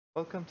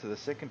Welcome to the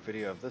second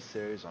video of this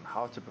series on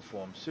how to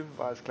perform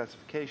supervised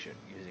classification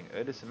using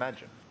ERDAS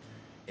IMAGINE.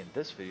 In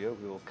this video,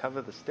 we will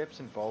cover the steps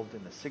involved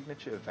in the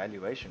signature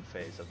evaluation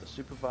phase of the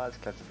supervised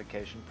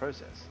classification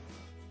process.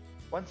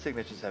 Once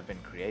signatures have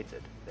been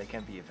created, they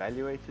can be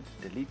evaluated,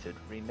 deleted,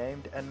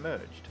 renamed, and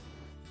merged.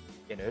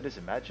 In ERDAS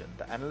IMAGINE,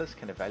 the analyst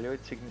can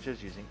evaluate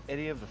signatures using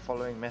any of the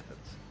following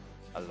methods: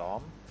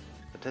 alarm,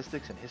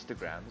 statistics and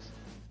histograms,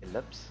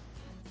 ellipse,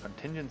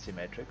 contingency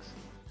matrix,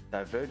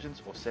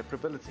 divergence or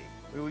separability.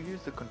 We will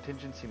use the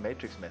contingency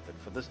matrix method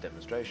for this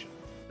demonstration.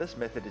 This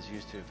method is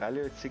used to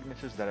evaluate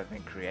signatures that have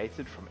been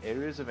created from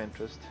areas of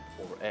interest,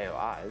 or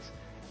AOIs,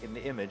 in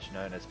the image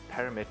known as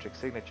parametric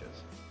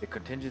signatures. The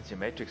contingency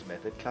matrix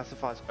method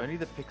classifies only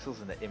the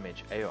pixels in the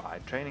image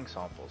AOI training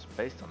samples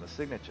based on the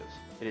signatures.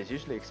 It is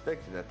usually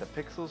expected that the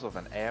pixels of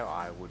an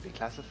AOI would be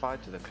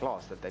classified to the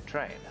class that they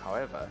train.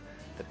 However,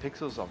 the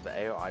pixels of the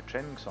AOI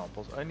training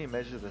samples only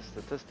measure the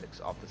statistics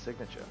of the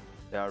signature.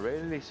 They are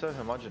rarely so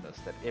homogeneous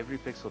that every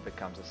pixel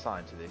becomes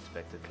assigned to the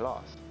expected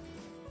class.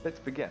 Let's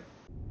begin.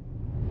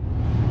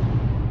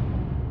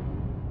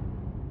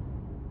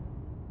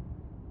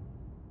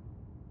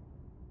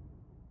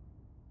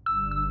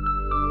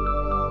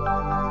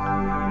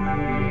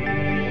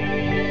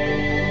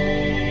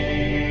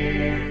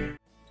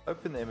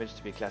 Open the image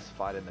to be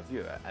classified in the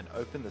viewer and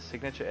open the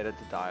signature editor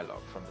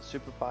dialog from the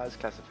supervised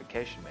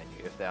classification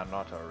menu if they are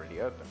not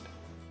already opened.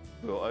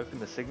 We will open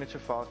the signature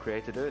file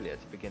created earlier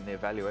to begin the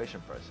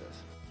evaluation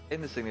process.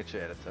 In the signature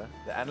editor,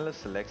 the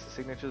analyst selects the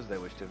signatures they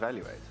wish to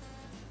evaluate.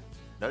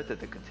 Note that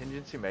the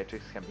contingency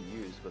matrix can be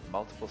used with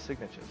multiple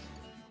signatures.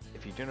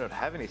 If you do not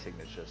have any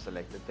signatures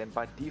selected, then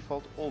by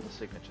default all the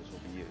signatures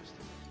will be used.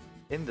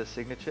 In the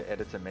signature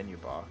editor menu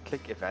bar,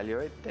 click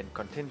Evaluate, then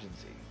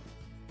Contingency.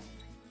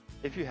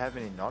 If you have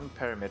any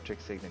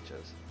non-parametric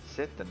signatures,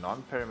 set the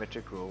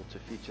non-parametric rule to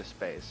feature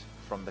space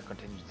from the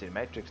contingency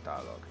matrix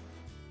dialog.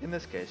 In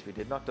this case, we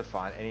did not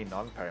define any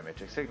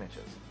non-parametric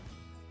signatures.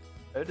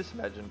 ERDAS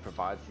IMAGINE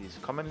provides these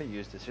commonly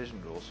used decision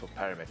rules for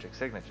parametric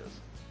signatures: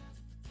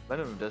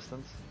 minimum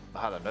distance,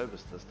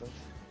 Mahalanobis distance,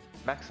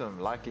 maximum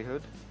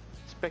likelihood,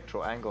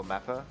 spectral angle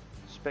mapper,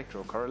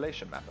 spectral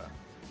correlation mapper.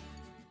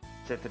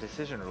 Set the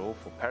decision rule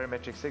for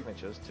parametric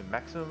signatures to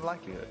maximum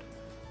likelihood,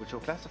 which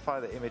will classify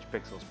the image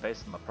pixels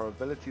based on the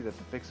probability that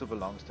the pixel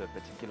belongs to a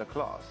particular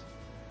class.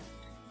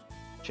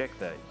 Check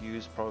the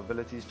Use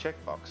Probabilities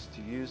checkbox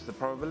to use the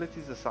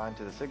probabilities assigned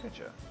to the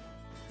signature.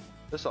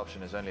 This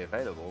option is only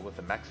available with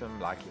the maximum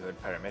likelihood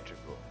parametric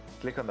rule.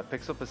 Click on the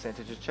Pixel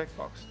Percentages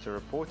checkbox to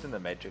report in the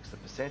matrix the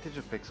percentage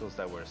of pixels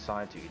that were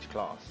assigned to each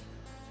class.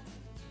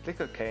 Click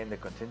OK in the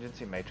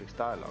Contingency Matrix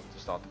dialog to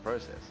start the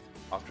process.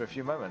 After a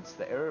few moments,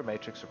 the error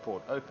matrix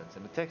report opens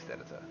in the text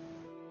editor.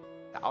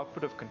 The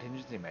output of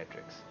Contingency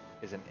Matrix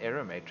is an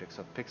error matrix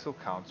of pixel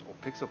counts or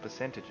pixel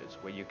percentages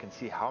where you can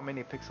see how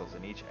many pixels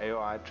in each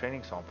AOI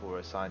training sample were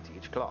assigned to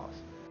each class.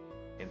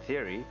 In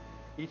theory,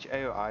 each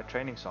AOI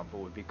training sample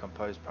would be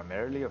composed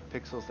primarily of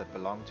pixels that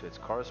belong to its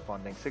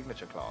corresponding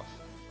signature class.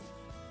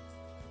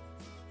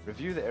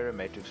 Review the error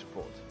matrix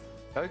report.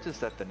 Notice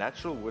that the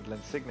natural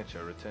woodland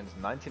signature returns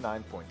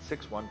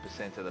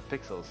 99.61% of the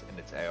pixels in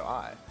its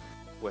AOI,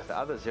 with the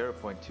other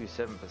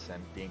 0.27%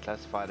 being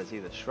classified as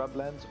either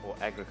shrublands or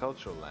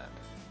agricultural land.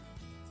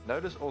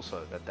 Notice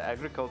also that the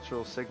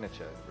agricultural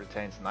signature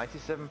retains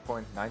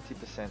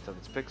 97.90% of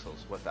its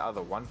pixels, with the other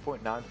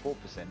 1.94%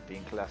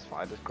 being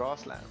classified as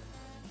grassland.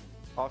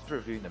 After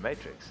reviewing the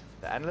matrix,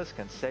 the analyst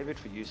can save it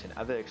for use in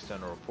other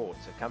external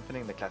reports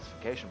accompanying the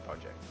classification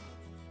project.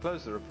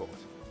 Close the report.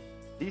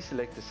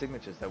 Deselect the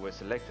signatures that were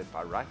selected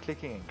by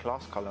right-clicking in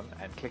Class column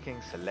and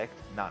clicking Select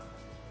None.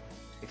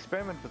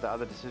 Experiment with the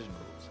other decision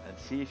rules and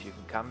see if you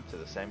can come to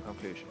the same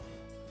conclusion.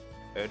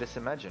 ERDAS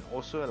IMAGINE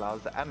also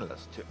allows the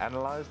analyst to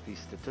analyze the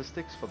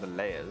statistics for the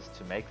layers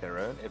to make their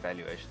own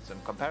evaluations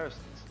and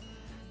comparisons.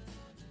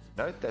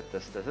 Note that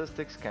the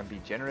statistics can be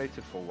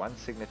generated for one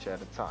signature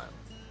at a time.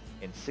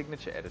 In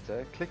Signature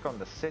Editor, click on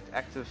the Set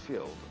Active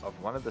field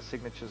of one of the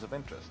signatures of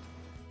interest.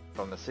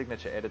 From the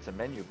Signature Editor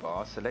menu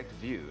bar, select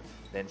View,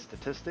 then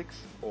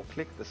Statistics, or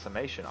click the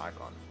summation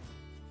icon.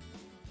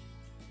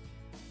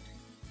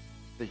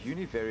 The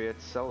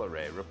univariate cell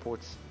array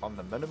reports on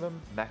the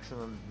minimum,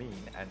 maximum,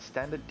 mean, and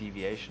standard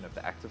deviation of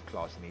the active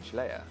class in each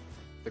layer.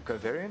 The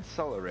covariance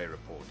cell array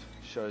report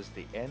shows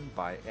the n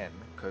by n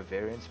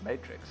covariance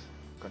matrix,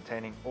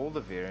 containing all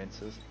the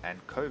variances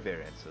and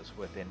covariances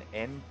within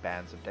n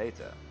bands of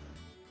data.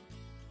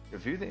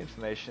 Review the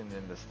information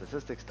in the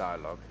statistics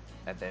dialog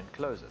and then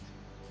close it.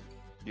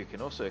 You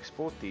can also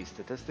export these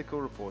statistical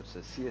reports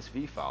as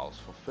CSV files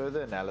for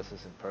further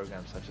analysis in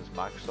programs such as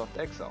Microsoft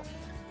Excel.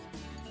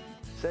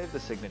 Save the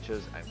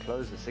signatures and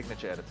close the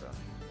signature editor.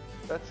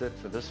 That's it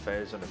for this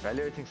phase on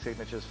evaluating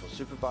signatures for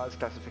supervised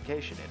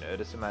classification in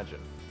ERDAS IMAGINE.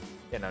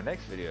 In our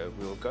next video,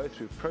 we will go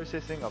through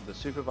processing of the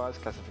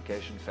supervised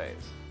classification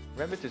phase.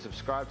 Remember to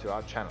subscribe to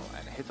our channel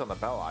and hit on the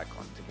bell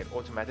icon to get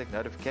automatic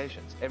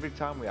notifications every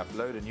time we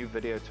upload a new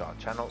video to our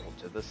channel or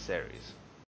to this series.